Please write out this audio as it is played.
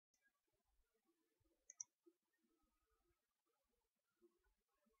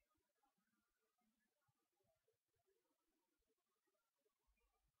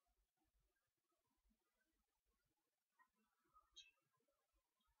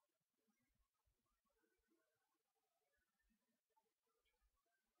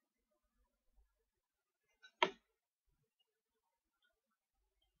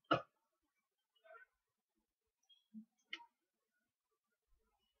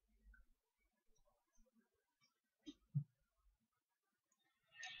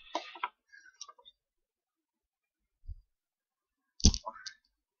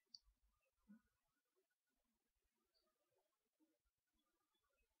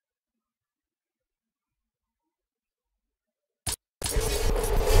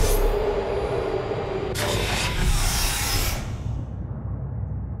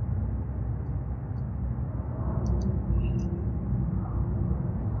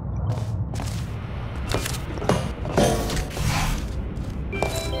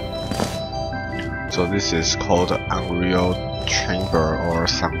So this is called Unreal Chamber or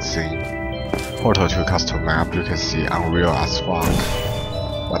something. Portal to custom map. You can see unreal as fuck.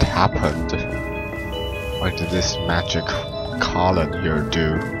 What happened? What did this magic column here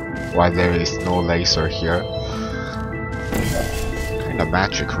do? Why there is no laser here? Kinda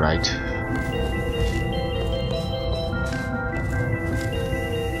magic, right?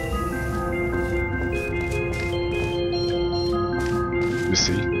 You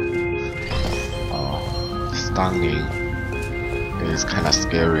see? Stunning. It is kinda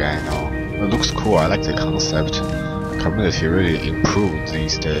scary, I know. It looks cool, I like the concept. Community really improved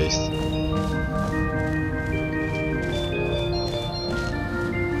these days.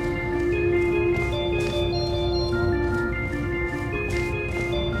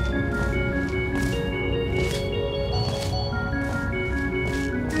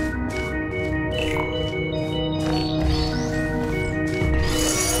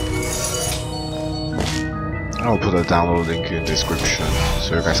 I'll put a download link in the description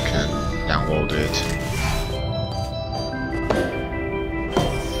so you guys can download it.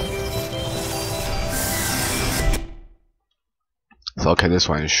 So okay, this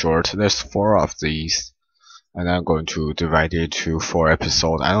one is short. There's 4 of these, and I'm going to divide it to 4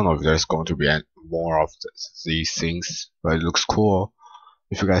 episodes. I don't know if there's going to be more of these things, but it looks cool.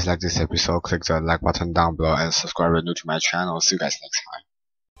 If you guys like this episode, click the like button down below and subscribe if you're new to my channel. See you guys next time.